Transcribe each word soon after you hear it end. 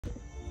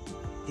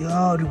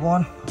Yeah,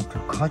 everyone, to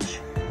catch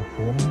the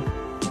phone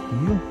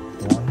here.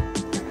 1,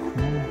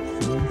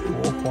 2, 3,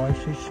 4, 5,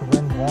 6,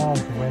 7. Wow,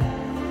 7.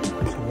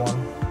 This one,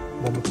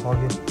 Boom-Beetle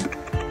here.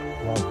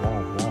 Wow.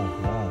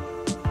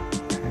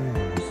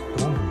 It's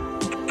strong.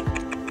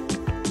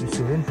 It's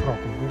a rain frog,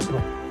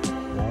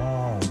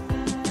 Wow.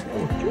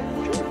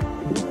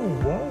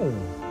 Wow.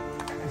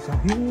 It's a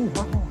huge,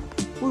 wow.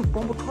 Oh,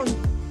 Boom-Beetle.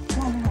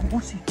 Wow,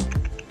 what's it?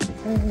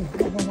 Oh,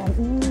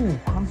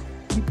 can't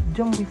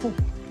jump before.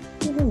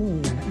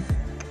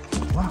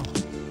 Wow.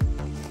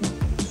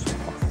 So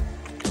fast.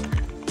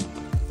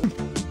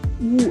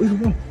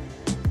 Everyone.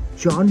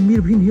 Giant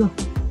millipede here.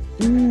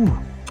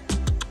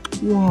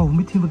 Wow,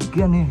 meet him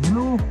again here.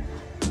 Hello,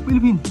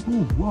 millipede.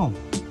 Wow.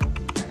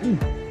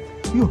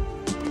 Here.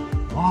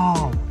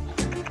 Wow.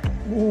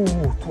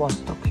 Twice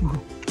stuck here.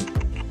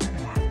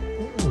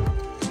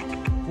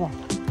 Wow.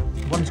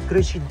 One is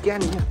crazy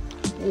again here.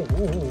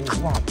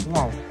 Wow.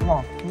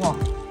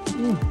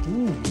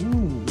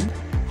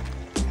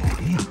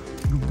 Here,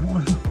 the wall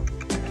here.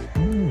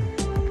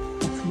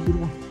 Let's see the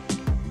one.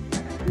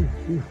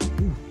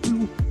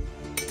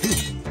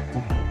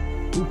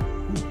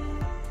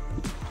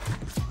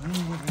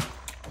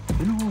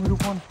 Hello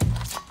everyone.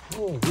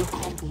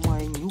 Welcome to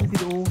my new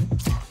video.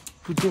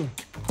 Today,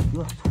 you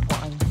are so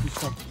fine to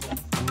set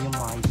near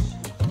my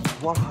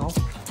wall house.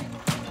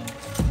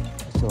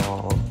 So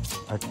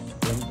at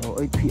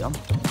 8 p.m.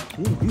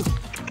 Here.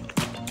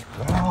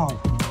 Wow.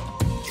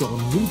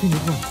 Giant millipede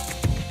one.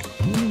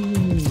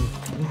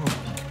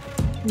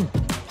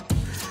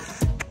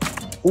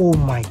 Oh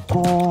my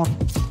god.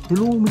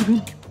 Hello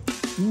millipede.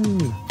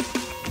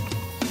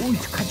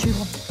 It's catching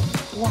one.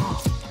 Wow.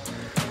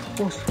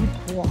 Sweet.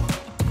 Wow.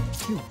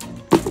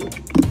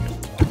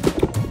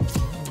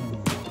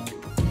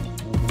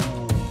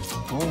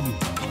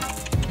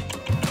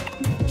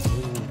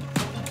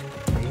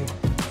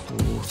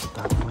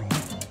 Start my hand.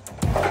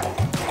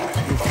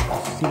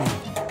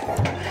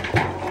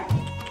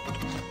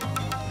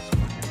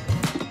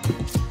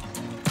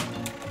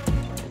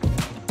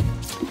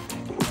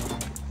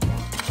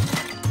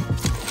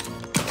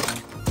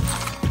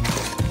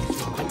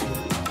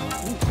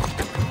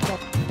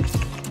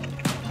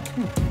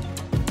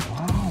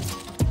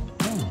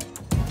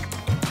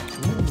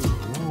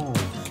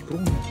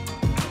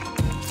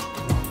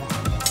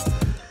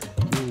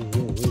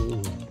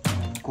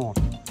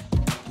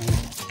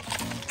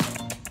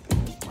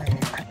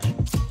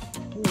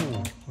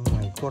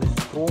 God, it's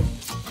strong.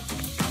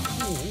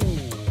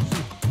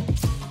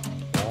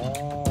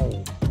 Wow,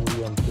 we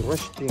are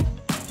interesting.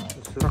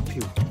 Let's rock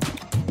you.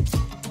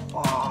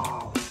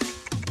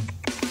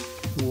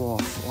 Wow,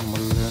 on my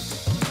leg.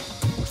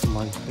 What's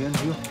my hand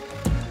here?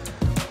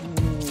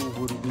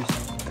 Where is this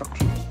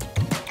structure?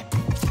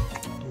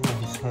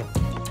 His head.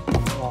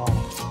 Wow.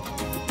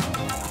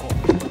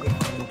 Okay,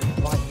 I'm going to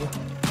fly here.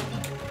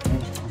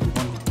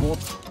 One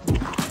boat.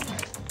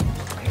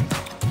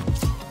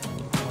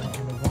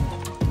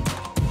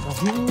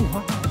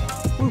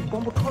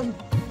 Boom-Beetle.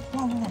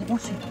 Wow,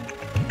 what's it?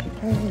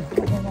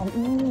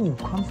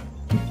 Can't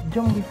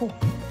jump before.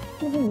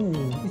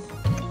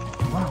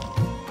 Wow.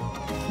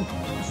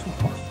 It's so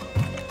fast.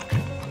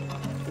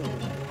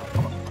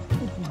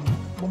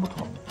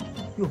 Boom-Beetle.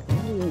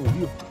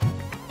 Here.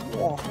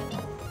 Wow.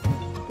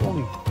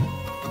 Holy.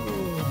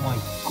 Oh my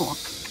god.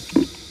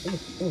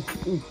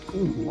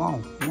 Wow.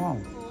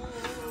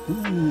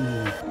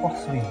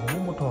 What's it?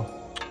 Boom-Beetle.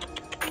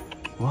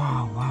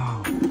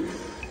 Wow.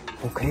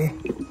 Okay.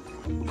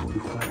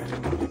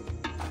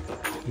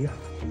 Here.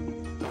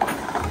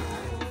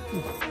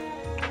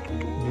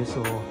 Yes,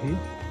 over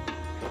here.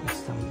 It's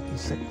some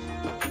insect.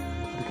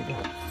 Look at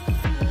that.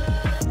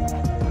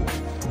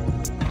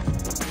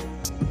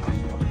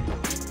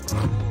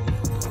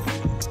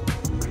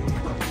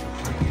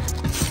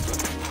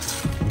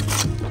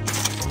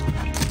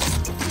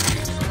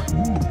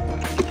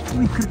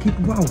 Cricket,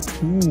 wow.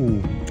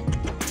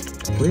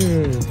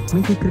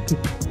 Make a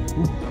cricket.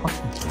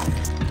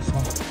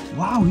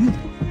 Wow, here.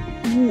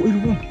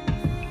 Everyone.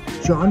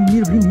 Giant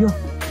millipede here.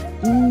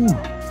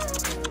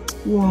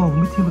 Wow,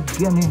 meet him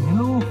again here.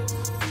 Hello,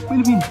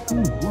 millipede.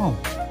 Wow.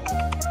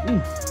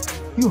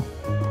 Here.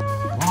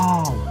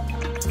 Wow.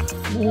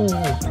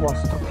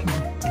 Twice stuck here.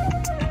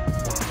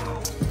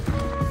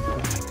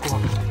 Wow. Oh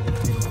my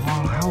god.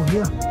 Wow, how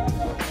here?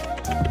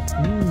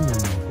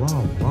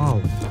 Wow.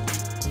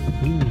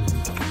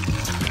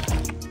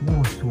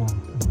 So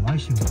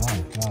amazing.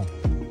 Wow.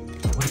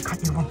 What a cut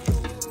here, one.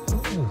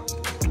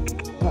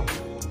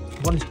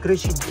 One is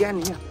crazy again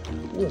here.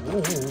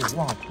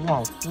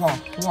 Wow.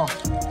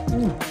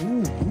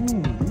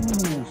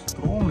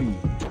 Strongly.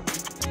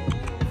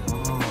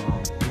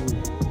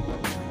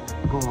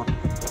 God.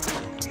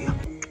 Yeah.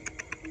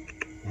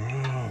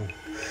 Wow.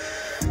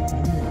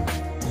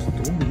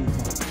 Strongly.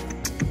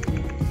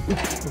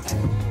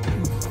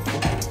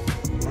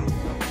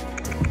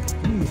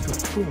 So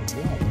strong.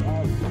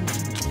 Wow.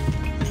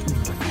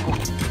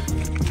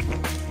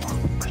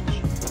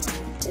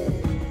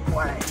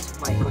 Why is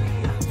my God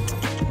here?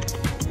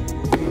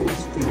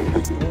 It's still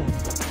strong.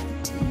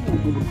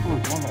 My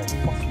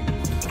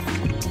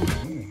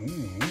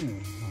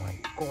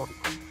God.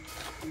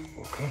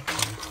 Okay,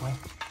 I'm trying.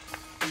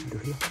 Under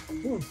here.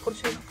 Oh, what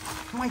is it?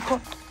 My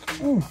God.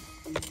 Oh,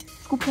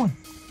 Scorpion.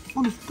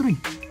 1, 2, 3.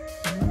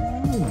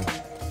 Wow.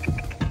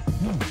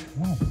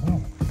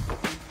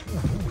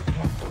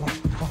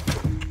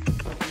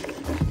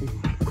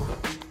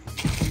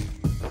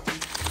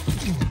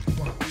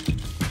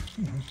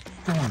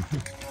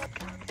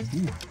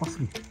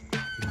 Possibly.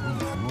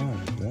 Wow. Oh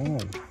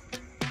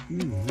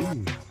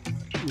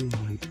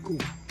my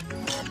God.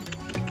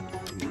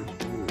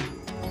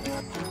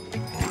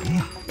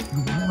 Yeah, the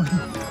one.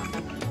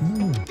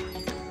 No,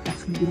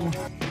 that's a good one.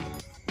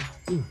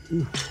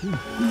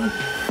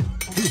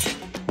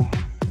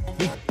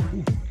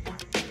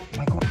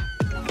 My God.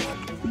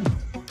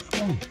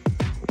 Strong.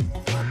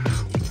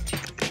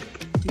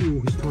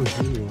 Oh, he's throwing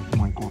here. Oh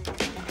my God.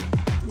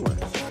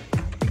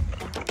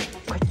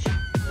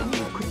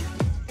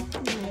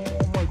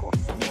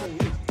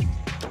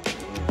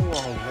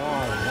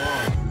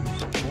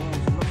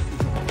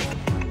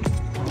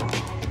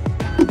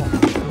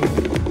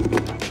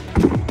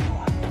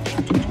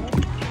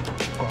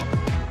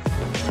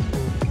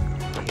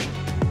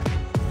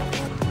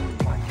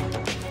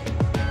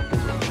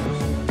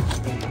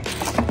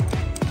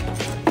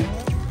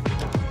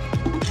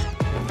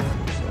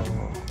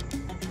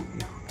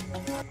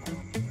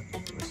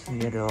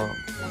 Near the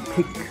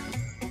pig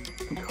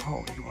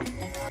hole.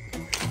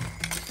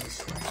 This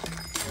way.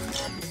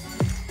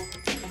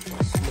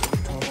 Let's see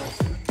what tall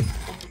possibly.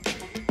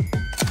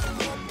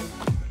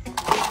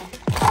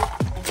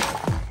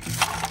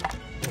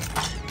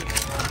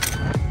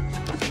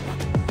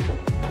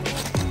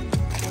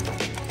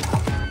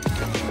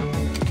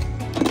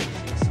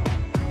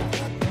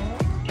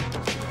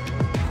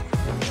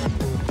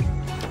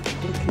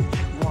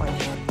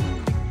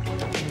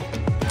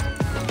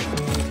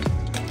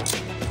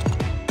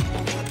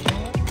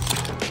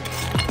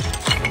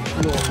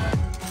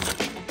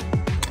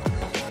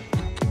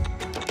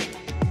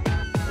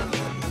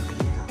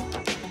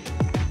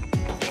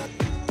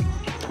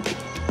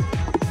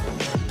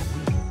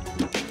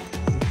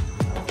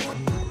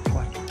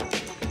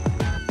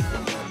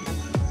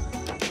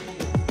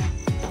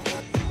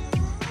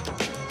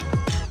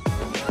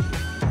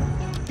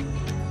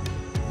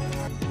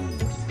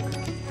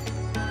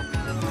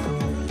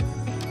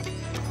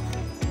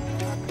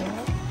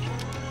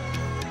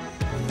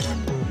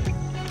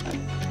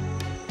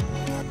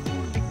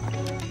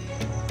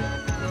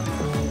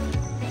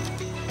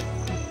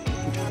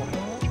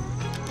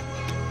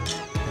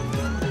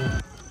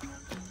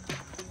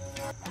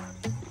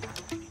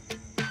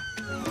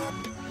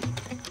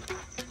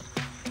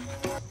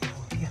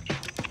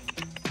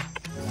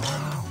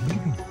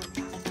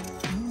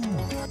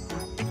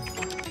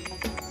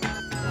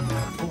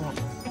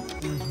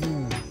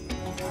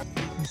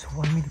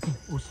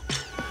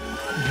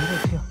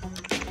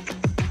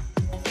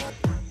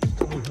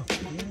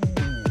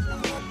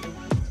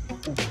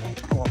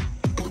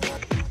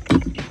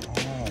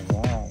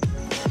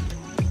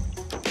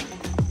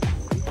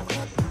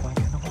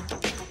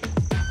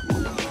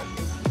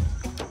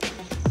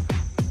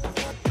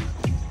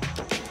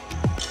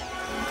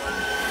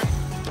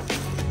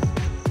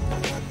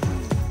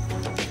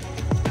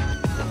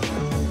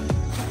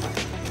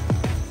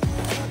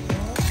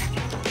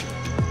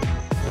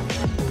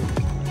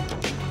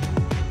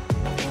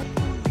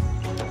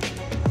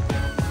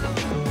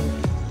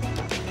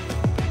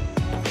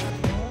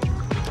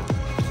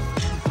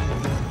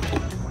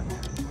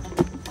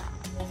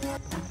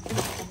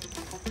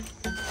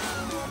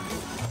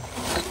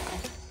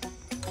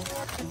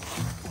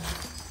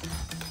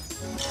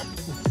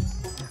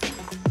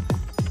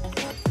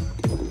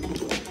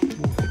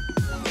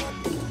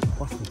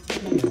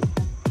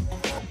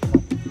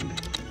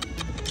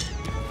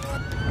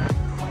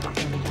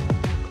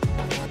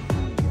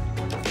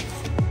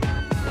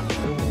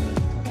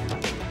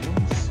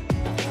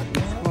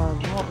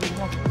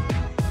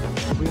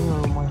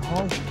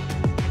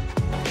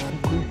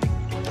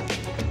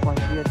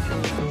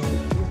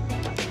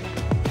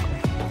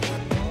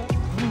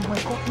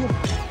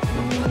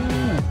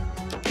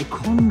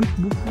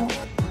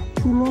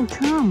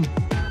 Charm.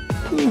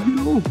 Oh,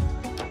 hello.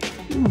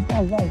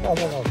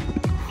 Wow.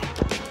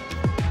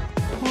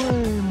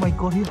 Oh my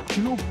God, here.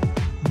 Hello.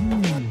 Oh,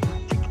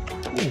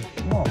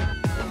 wow.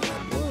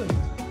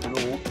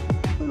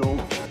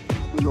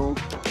 Hello.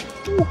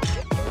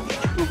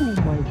 Oh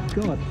my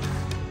God.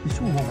 It's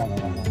so wow. Oh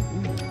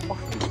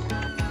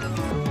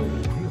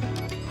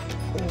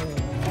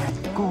my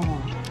God.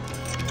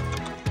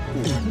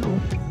 Oh, hello.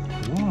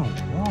 Wow.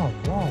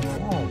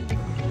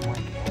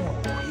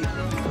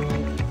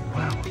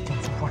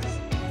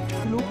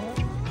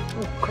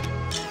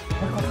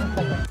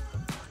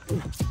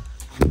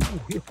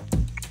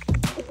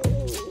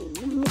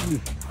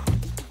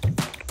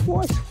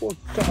 What's for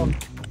down?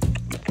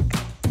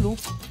 Look.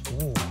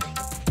 Oh.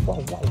 Wow.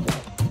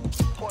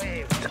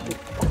 Hey,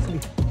 possibly.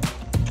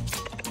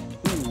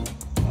 Oh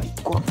my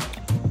God.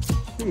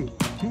 Hey.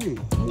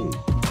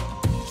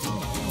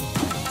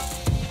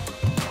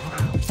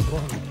 Wow.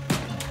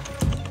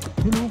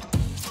 Hello.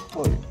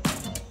 Oh,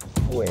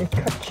 where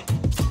catch?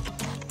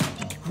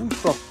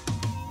 Bullfrog.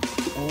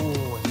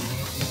 Oh,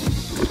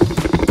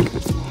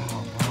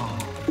 wow.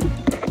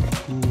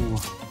 Oh,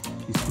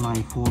 it's my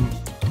phone.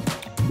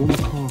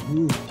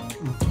 Boom-Beetle.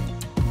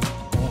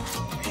 Oh,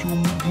 show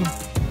me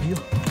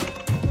here.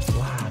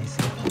 Wow, it's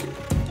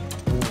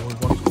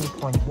oh, 1 2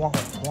 point. Wow.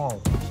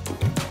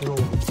 Hello.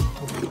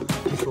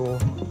 So,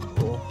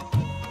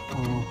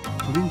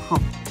 green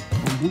frog.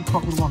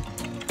 Bullfrog everyone.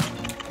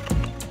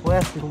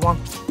 Where's the one?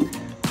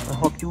 I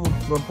hope you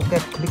don't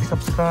forget to click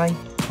subscribe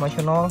my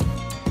channel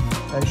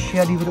and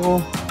share the video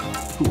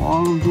to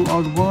all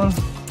the world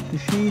to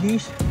see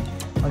this.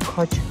 I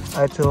catch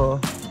at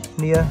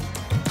near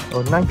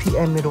 9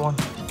 p.m. everyone.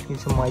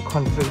 It's my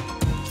country.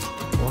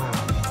 Wow,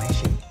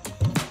 amazing.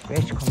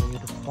 Fresh coming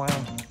to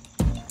find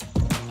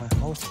in my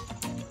house.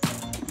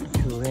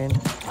 To rain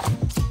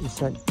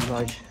inside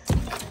large.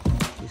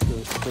 This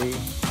will stay.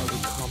 I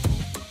will come.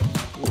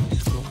 Oh,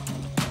 it's good.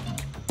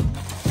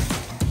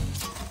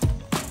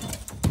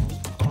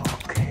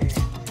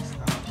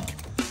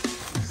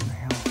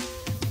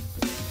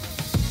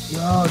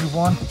 Yeah, the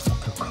one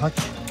to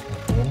catch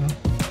again.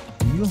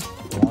 You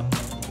 1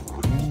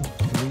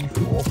 2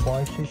 3 4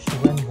 5 6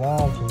 7.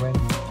 Wow,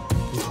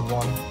 this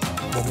one.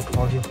 What we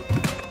call you?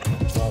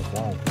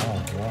 Wow.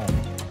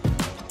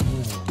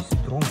 Ooh, it's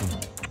strong.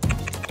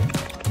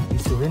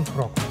 It's a rain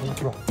frog.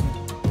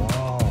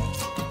 Wow.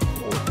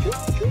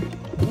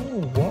 Oh,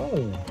 wow.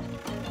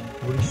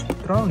 Very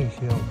strong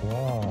here.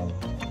 Wow.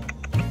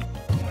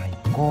 My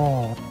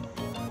God.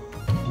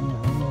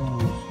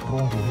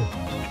 Strong here.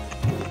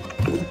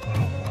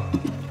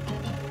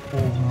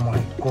 Oh my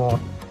God.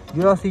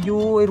 Yeah, see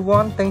you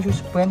everyone. Thanks for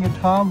spend your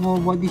time for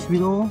watch this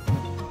video.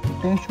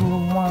 Thanks so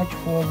much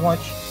for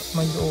watch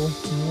my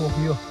video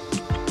here.